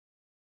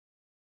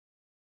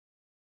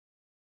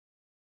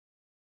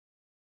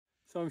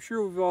So I'm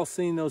sure we've all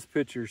seen those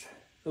pictures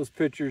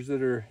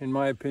that are, in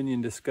my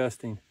opinion,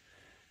 disgusting.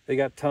 They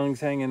got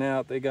tongues hanging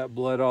out, they got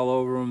blood all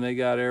over them, they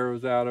got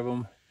arrows out of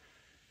them.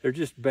 They're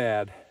just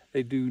bad.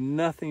 They do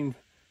nothing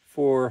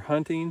for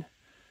hunting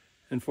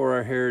and for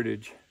our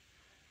heritage.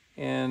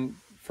 And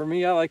for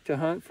me, I like to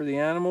hunt for the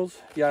animals.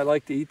 Yeah, I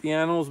like to eat the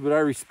animals, but I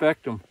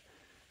respect them.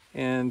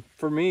 And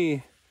for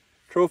me,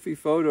 trophy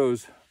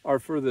photos are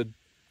for the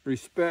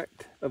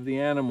respect of the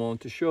animal and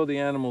to show the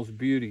animal's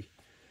beauty.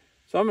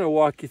 So I'm going to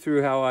walk you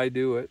through how I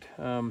do it.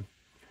 You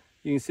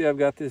can see I've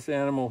got this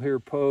animal here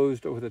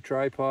posed with a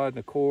tripod and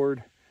a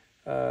cord.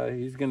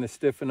 He's going to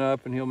stiffen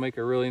up and he'll make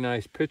a really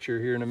nice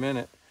picture here in a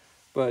minute.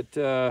 But,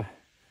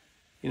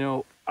 you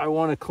know, I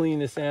want to clean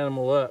this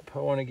animal up. I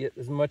want to get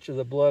as much of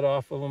the blood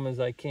off of them as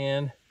I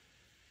can,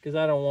 because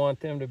I don't want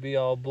them to be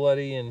all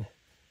bloody. And,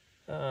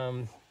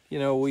 you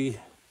know, we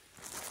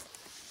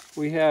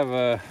have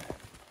an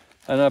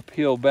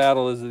uphill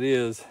battle as it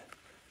is.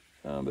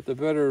 But the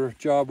better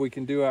job we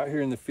can do out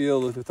here in the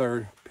field with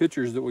our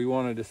pictures that we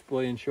want to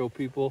display and show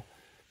people,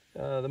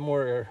 the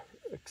more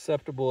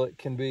acceptable it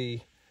can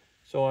be.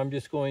 So I'm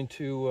just going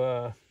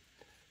to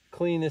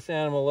clean this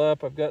animal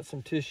up. I've got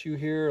some tissue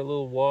here, a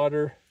little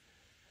water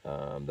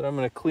that I'm going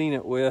to clean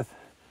it with.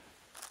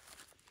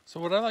 So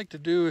what I like to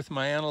do with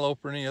my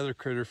antelope or any other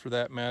critter for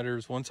that matter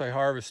is once I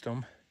harvest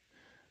them,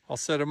 I'll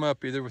set them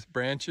up either with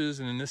branches,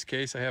 and in this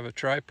case I have a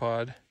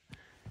tripod,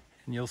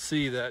 and you'll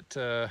see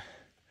that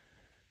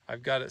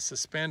I've got it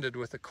suspended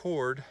with a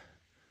cord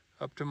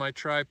up to my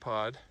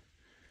tripod.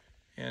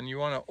 And you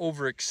want to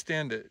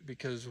overextend it,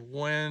 because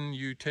when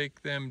you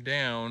take them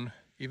down,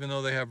 even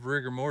though they have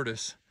rigor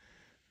mortis,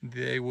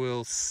 they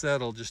will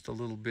settle just a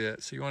little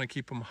bit. So you want to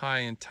keep them high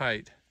and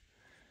tight.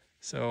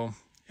 So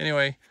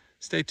anyway,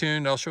 stay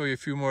tuned. I'll show you a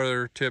few more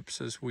other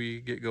tips as we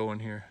get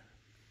going here.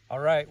 All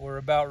right, we're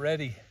about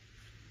ready.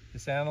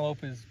 This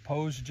antelope is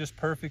posed just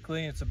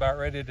perfectly. It's about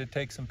ready to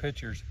take some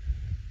pictures.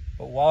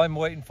 But while I'm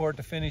waiting for it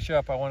to finish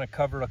up, I want to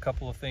cover a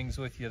couple of things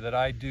with you that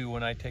I do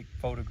when I take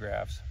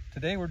photographs.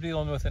 Today we're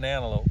dealing with an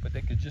antelope, but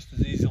it could just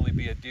as easily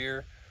be a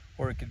deer,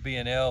 or it could be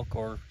an elk,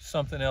 or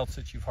something else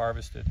that you've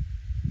harvested.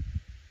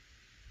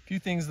 A few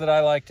things that I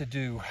like to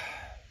do.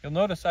 You'll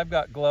notice I've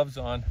got gloves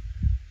on.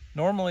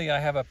 Normally I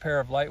have a pair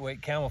of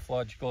lightweight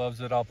camouflage gloves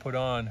that I'll put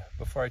on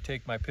before I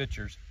take my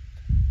pictures.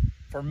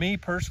 For me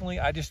personally,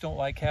 I just don't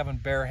like having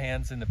bare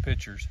hands in the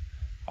pictures.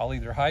 I'll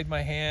either hide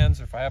my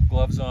hands, or if I have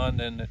gloves on,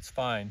 then it's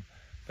fine.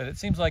 But it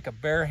seems like a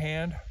bare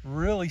hand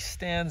really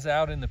stands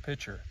out in the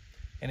picture,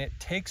 and it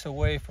takes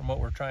away from what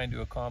we're trying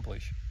to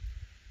accomplish.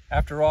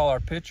 After all, our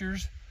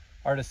pictures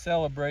are to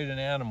celebrate an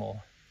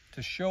animal,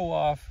 to show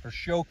off or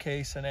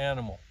showcase an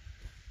animal.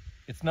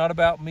 It's not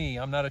about me.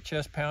 I'm not a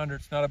chest pounder.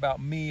 It's not about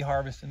me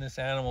harvesting this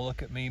animal.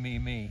 Look at me, me,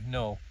 me.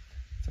 No,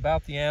 it's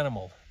about the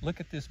animal.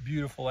 Look at this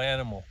beautiful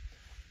animal.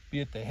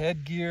 Be it the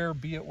headgear,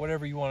 be it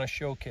whatever you want to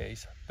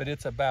showcase, but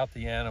it's about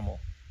the animal.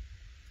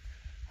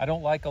 I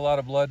don't like a lot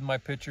of blood in my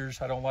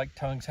pictures. I don't like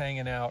tongues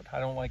hanging out. I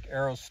don't like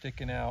arrows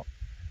sticking out.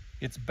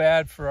 It's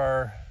bad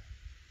for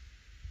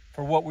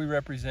what we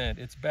represent.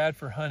 It's bad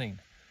for hunting.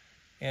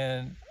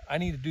 And I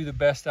need to do the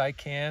best I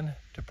can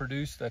to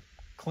produce the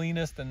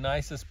cleanest and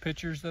nicest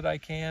pictures that I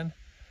can,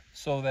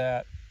 so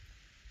that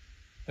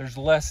there's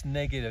less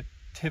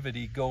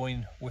negativity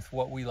going with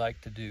what we like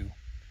to do.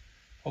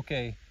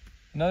 Okay,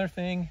 another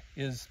thing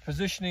is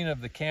positioning of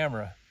the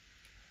camera.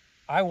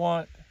 I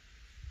want,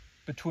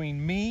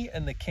 between me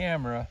and the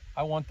camera,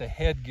 I want the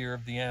headgear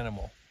of the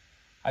animal.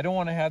 I don't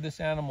want to have this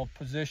animal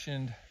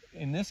positioned,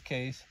 in this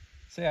case,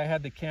 say I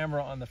had the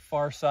camera on the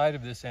far side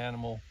of this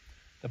animal,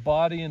 the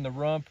body and the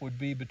rump would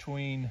be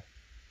between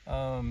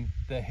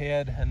the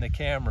head and the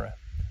camera.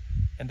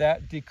 And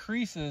that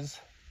decreases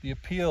the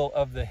appeal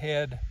of the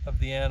head of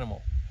the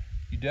animal.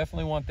 You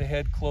definitely want the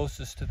head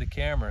closest to the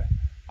camera.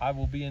 I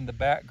will be in the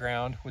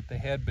background with the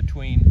head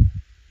between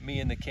me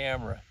and the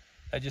camera.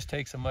 That just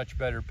takes a much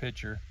better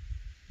picture.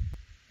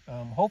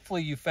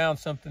 Hopefully you found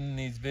something in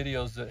these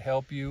videos that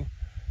help you,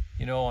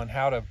 you know, on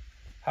how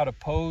to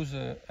pose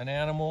an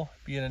animal,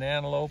 be it an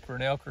antelope or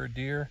an elk or a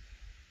deer.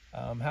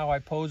 How I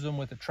pose them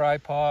with a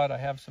tripod. I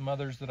have some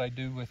others that I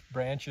do with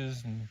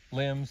branches and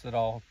limbs that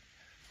I'll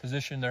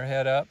position their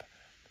head up,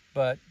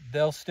 but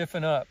they'll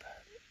stiffen up.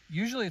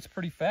 Usually it's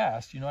pretty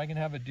fast. You know, I can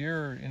have a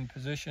deer in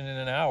position in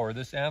an hour.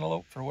 This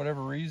antelope, for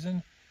whatever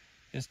reason,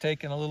 is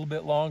taking a little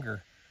bit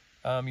longer.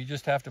 You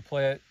just have to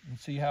play it and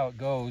see how it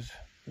goes.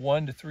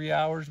 1 to 3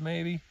 hours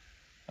maybe.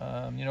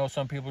 You know,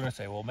 some people are gonna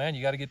say, well, man,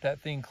 you got to get that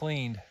thing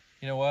cleaned.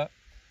 You know what?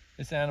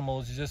 This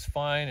animal is just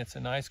fine. It's a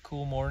nice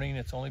cool morning.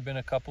 It's only been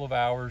a couple of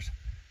hours.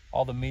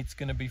 All the meat's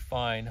gonna be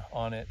fine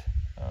on it.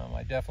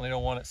 I definitely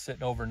don't want it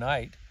sitting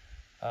overnight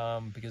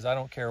because I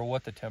don't care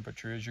what the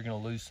temperature is. You're gonna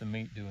lose some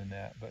meat doing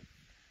that. But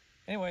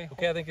anyway,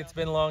 okay, I think it's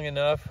been long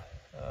enough.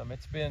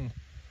 It's been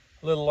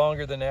a little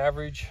longer than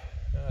average,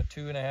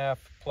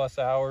 2.5+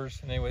 hours.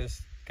 And anyway,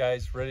 this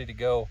guy's ready to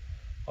go.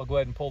 I'll go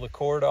ahead and pull the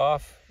cord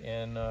off,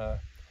 and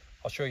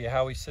I'll show you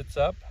how he sits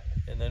up,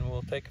 and then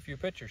we'll take a few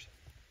pictures.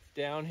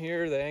 down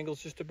here. The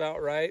angle's just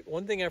about right.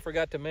 One thing I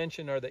forgot to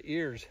mention are the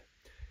ears.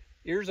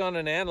 Ears on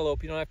an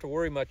antelope, you don't have to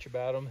worry much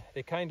about them.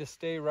 They kind of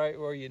stay right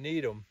where you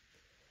need them.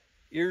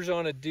 Ears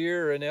on a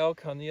deer or an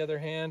elk, on the other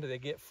hand, they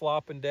get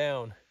flopping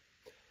down.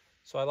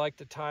 So I like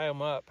to tie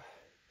them up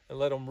and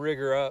let them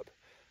rigor up.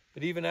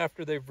 But even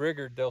after they've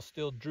rigored, they'll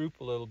still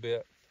droop a little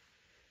bit.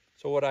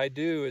 So what I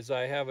do is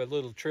I have a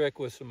little trick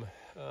with some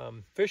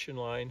fishing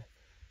line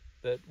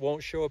that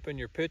won't show up in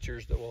your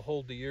pictures that will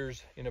hold the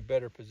ears in a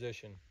better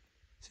position.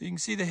 So you can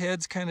see the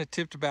head's kind of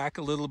tipped back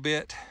a little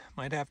bit.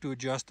 Might have to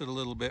adjust it a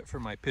little bit for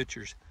my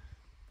pictures.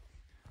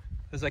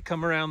 As I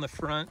come around the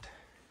front,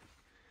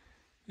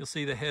 you'll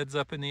see the head's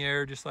up in the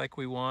air just like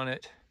we want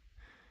it.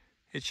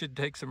 It should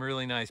take some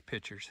really nice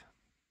pictures.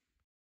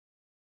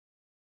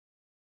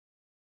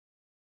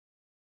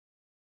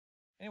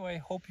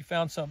 Anyway, hope you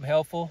found something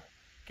helpful.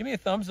 Give me a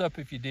thumbs up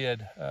if you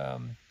did.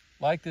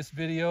 Like this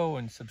video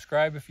and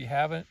subscribe if you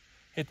haven't.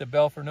 Hit the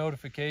bell for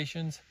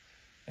notifications.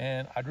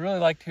 And I'd really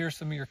like to hear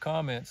some of your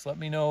comments. Let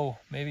me know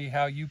maybe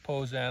how you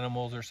pose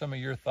animals or some of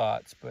your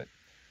thoughts. But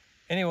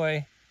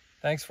anyway,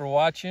 thanks for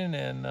watching,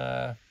 and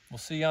we'll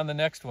see you on the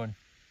next one.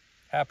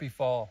 Happy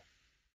fall.